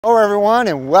Hello everyone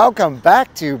and welcome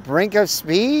back to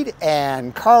Brinkofspeed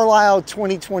and Carlisle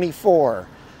 2024.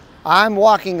 I'm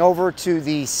walking over to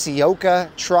the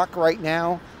Ciocca truck right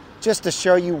now just to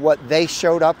show you what they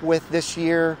showed up with this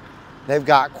year. They've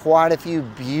got quite a few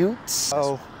buttes.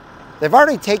 So they've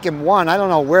already taken one. I don't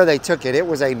know where they took it. It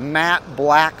was a matte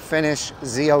black finish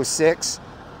Z06,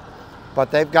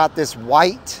 but they've got this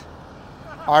white,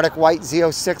 Arctic white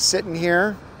Z06 sitting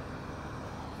here.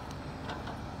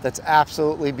 That's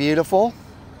absolutely beautiful.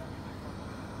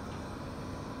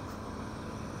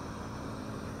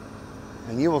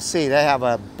 And you will see they have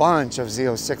a bunch of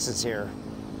Z06s here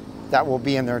that will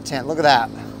be in their tent. Look at that.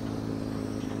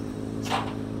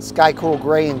 Sky cool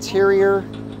gray interior.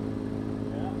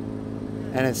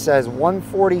 And it says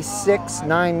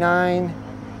 $146.99.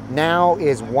 Now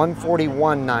is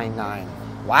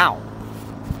 $141.99. Wow.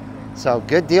 So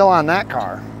good deal on that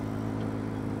car.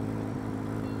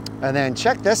 And then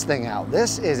check this thing out.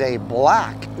 This is a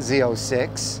black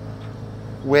Z06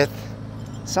 with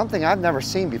something I've never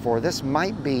seen before. This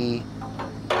might be,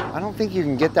 I don't think you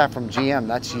can get that from GM.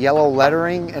 That's yellow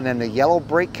lettering and then the yellow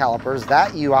brake calipers.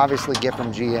 That you obviously get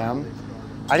from GM.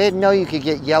 I didn't know you could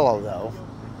get yellow though.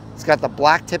 It's got the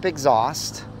black tip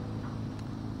exhaust.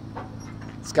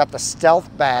 It's got the stealth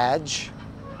badge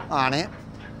on it.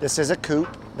 This is a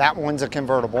coupe. That one's a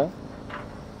convertible.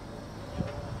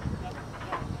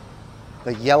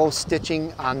 The yellow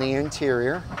stitching on the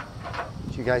interior,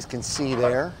 which you guys can see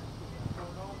there.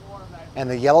 And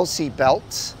the yellow seat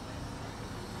belts.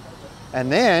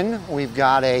 And then we've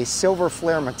got a silver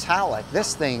flare metallic.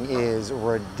 This thing is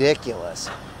ridiculous.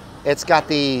 It's got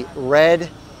the red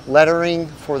lettering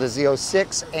for the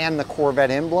Z06 and the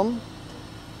Corvette emblem.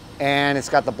 And it's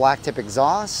got the black tip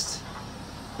exhaust.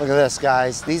 Look at this,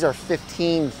 guys. These are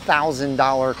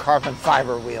 $15,000 carbon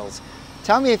fiber wheels.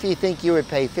 Tell me if you think you would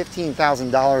pay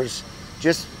 $15,000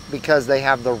 just because they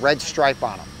have the red stripe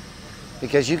on them.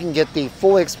 Because you can get the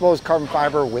fully exposed carbon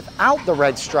fiber without the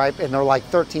red stripe and they're like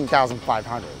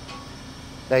 $13,500.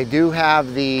 They do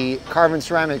have the carbon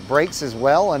ceramic brakes as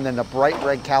well and then the bright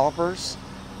red calipers.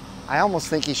 I almost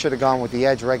think you should have gone with the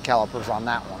edge red calipers on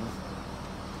that one.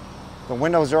 The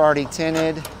windows are already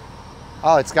tinted.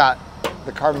 Oh, it's got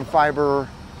the carbon fiber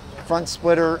front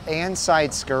splitter and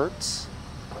side skirts.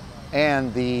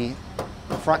 And the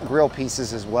front grille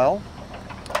pieces as well.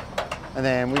 And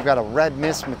then we've got a red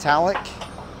mist metallic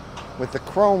with the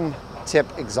chrome tip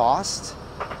exhaust.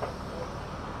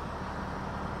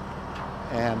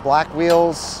 And black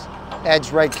wheels,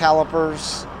 edge red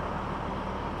calipers.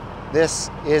 This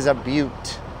is a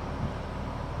beaut.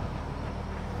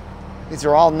 These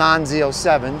are all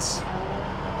non-Z07s.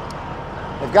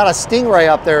 They've got a Stingray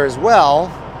up there as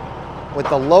well with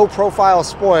the low profile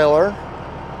spoiler.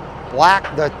 Black,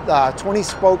 the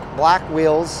 20-spoke black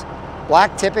wheels,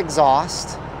 black tip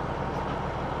exhaust,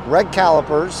 red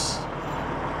calipers,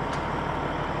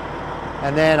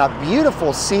 and then a beautiful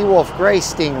Seawolf gray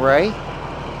Stingray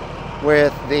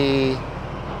with the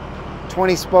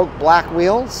 20-spoke black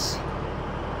wheels,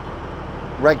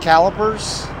 red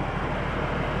calipers,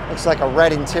 looks like a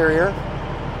red interior.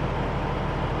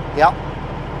 Yep.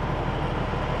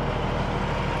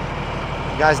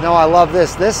 You guys know I love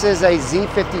this. This is a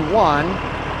Z51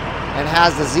 and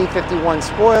has the Z51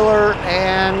 spoiler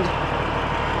and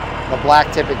the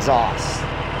black tip exhaust.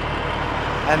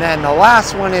 And then the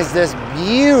last one is this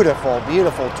beautiful,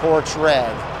 beautiful torch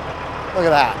red. Look at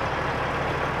that.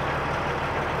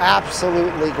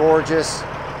 Absolutely gorgeous.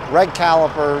 Red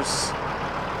calipers.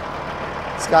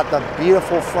 It's got the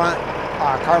beautiful front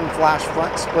carbon flash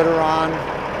front splitter on.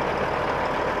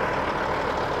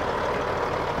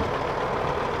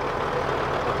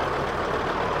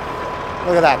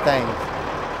 Look at that thing.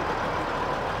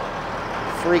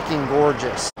 Freaking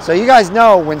gorgeous. So you guys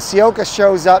know when Ciocca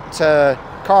shows up to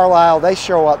Carlisle, they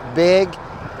show up big,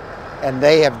 and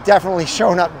they have definitely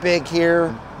shown up big here.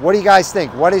 What do you guys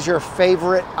think? What is your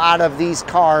favorite out of these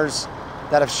cars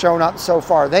that have shown up so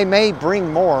far? They may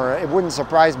bring more. It wouldn't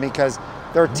surprise me because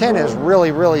their tent is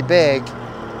really, really big.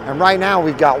 And right now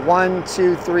we've got 1,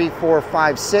 2, 3, 4,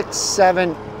 5, 6,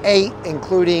 7, 8,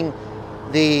 including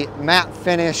the matte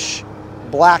finish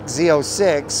black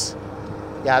Z06.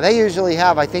 Yeah, they usually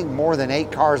have, I think, more than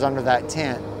 8 cars under that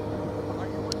tent.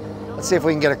 Let's see if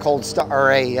we can get a cold start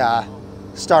or a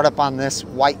startup on this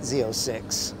white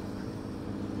Z06.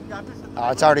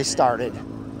 It's already started.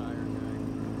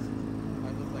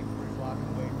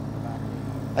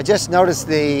 I just noticed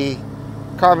the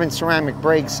carbon ceramic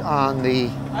brakes on the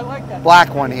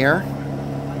black one here.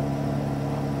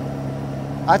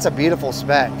 That's a beautiful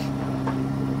spec.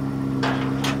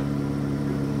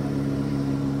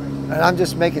 And I'm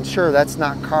just making sure that's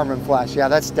not carbon flash. Yeah,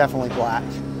 that's definitely black.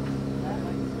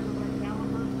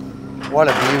 What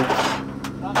a beaut.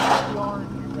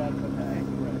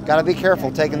 Gotta be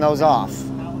careful taking those off.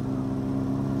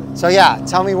 So yeah,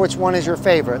 tell me which one is your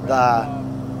favorite. The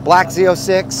black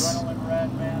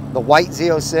Z06, the white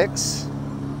Z06,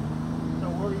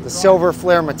 the silver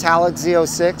flare metallic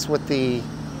Z06 with the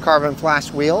carbon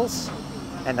flash wheels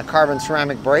and the carbon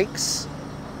ceramic brakes,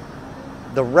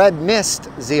 the red mist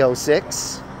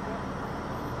Z06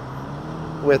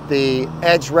 with the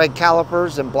edge red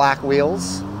calipers and black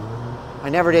wheels. I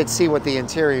never did see what the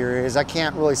interior is. I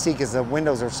can't really see because the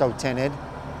windows are so tinted.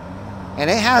 And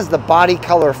it has the body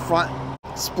color front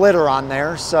splitter on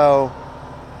there, so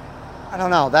I don't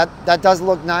know, that does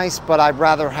look nice, but I'd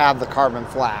rather have the carbon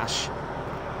flash.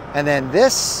 And then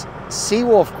this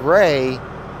Seawolf Gray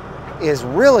is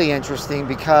really interesting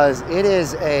because it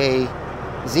is a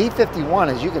Z51,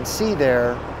 as you can see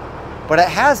there, but it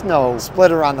has no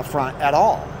splitter on the front at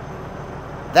all.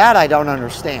 That I don't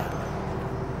understand.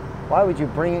 Why would you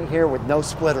bring it here with no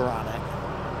splitter on it?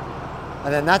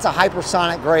 And then that's a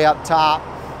hypersonic gray up top.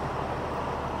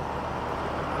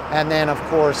 And then of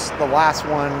course the last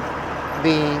one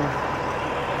being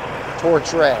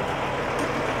torch red.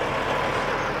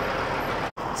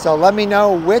 So let me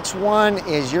know which one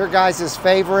is your guys'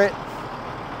 favorite.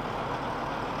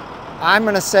 I'm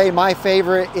gonna say my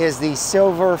favorite is the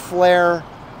silver flare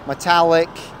metallic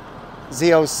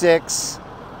Z06.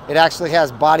 It actually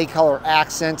has body color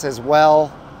accents as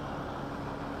well.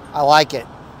 I like it.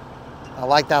 I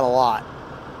like that a lot.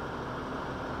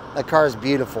 That car is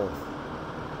beautiful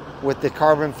with the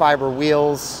carbon fiber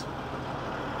wheels.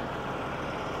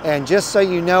 And just so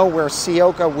you know where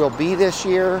Ciocca will be this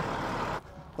year,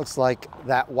 looks like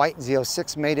that white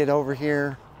Z06 made it over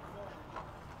here,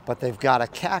 but they've got a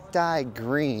cacti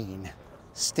green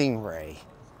Stingray.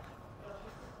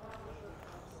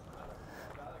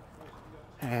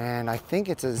 And I think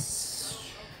it's a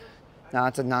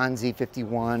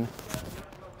non-Z51.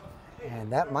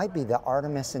 And that might be the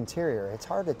Artemis interior. It's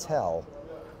hard to tell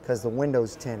because the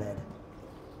window's tinted.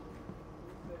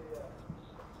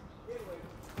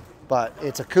 But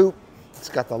it's a coupe. It's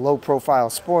got the low profile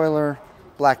spoiler,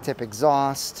 black tip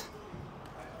exhaust.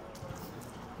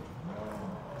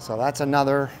 So that's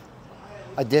another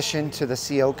addition to the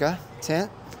Ciocca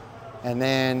tint. And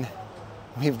then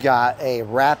we've got a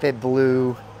rapid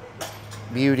blue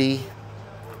beauty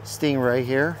Stingray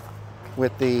here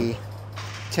with the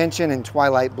tension and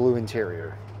twilight blue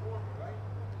interior.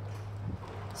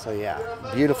 So yeah,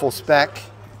 beautiful spec.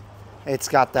 It's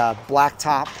got the black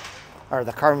top, or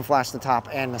the carbon flash at the top,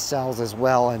 and the cells as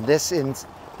well. And this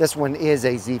one is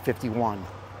a Z51.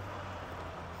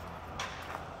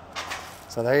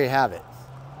 So there you have it.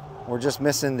 We're just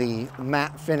missing the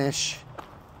matte finish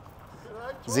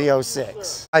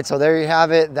Z06. All right, so there you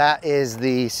have it. That is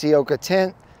the Ciocca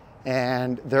tint,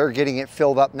 and they're getting it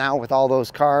filled up now with all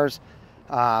those cars.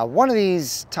 One of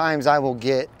these times I will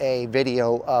get a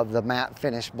video of the matte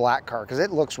finish black car because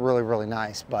it looks really, really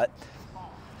nice. But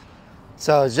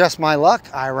so it's just my luck.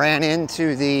 I ran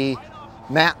into the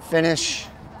matte finish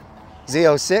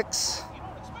Z06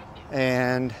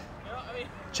 and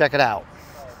check it out.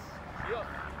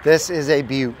 This is a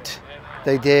beaut.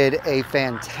 They did a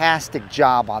fantastic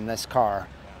job on this car.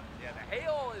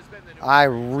 I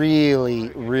really,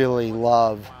 really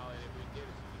love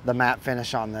the matte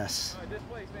finish on this.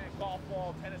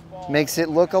 Makes it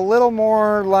look a little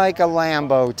more like a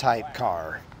Lambo type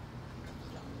car.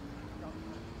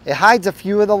 It hides a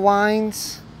few of the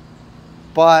lines,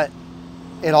 but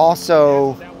it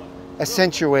also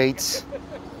accentuates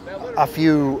a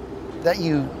few that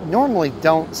you normally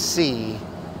don't see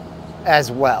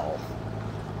as well.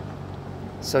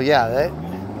 So yeah,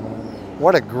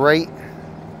 what a great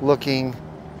looking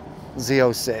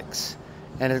Z06.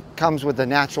 And it comes with the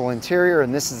natural interior,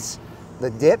 and this is the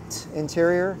dipped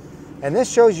interior. And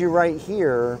this shows you right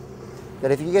here that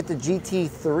if you get the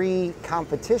GT3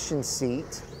 competition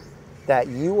seat, that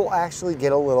you will actually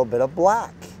get a little bit of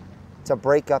black to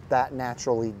break up that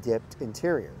naturally dipped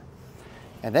interior.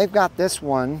 And they've got this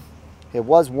one, it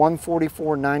was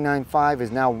 $144,995, is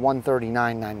now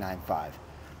 $139,995.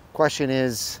 Question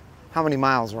is, how many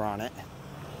miles are on it?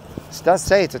 It does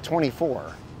say it's a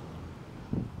 24.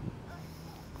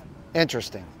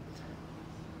 Interesting.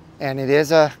 And it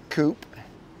is a coupe.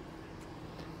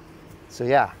 So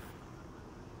yeah,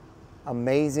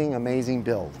 amazing, amazing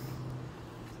build.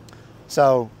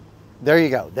 So there you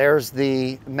go. There's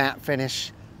the matte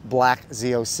finish black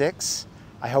Z06.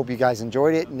 I hope you guys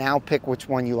enjoyed it. Now pick which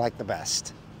one you like the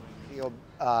best.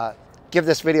 Give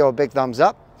this video a big thumbs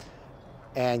up.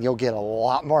 and you'll get a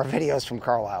lot more videos from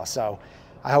Carlisle. So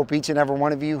I hope each and every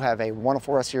one of you have a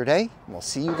wonderful rest of your day. We'll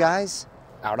see you guys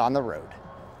out on the road.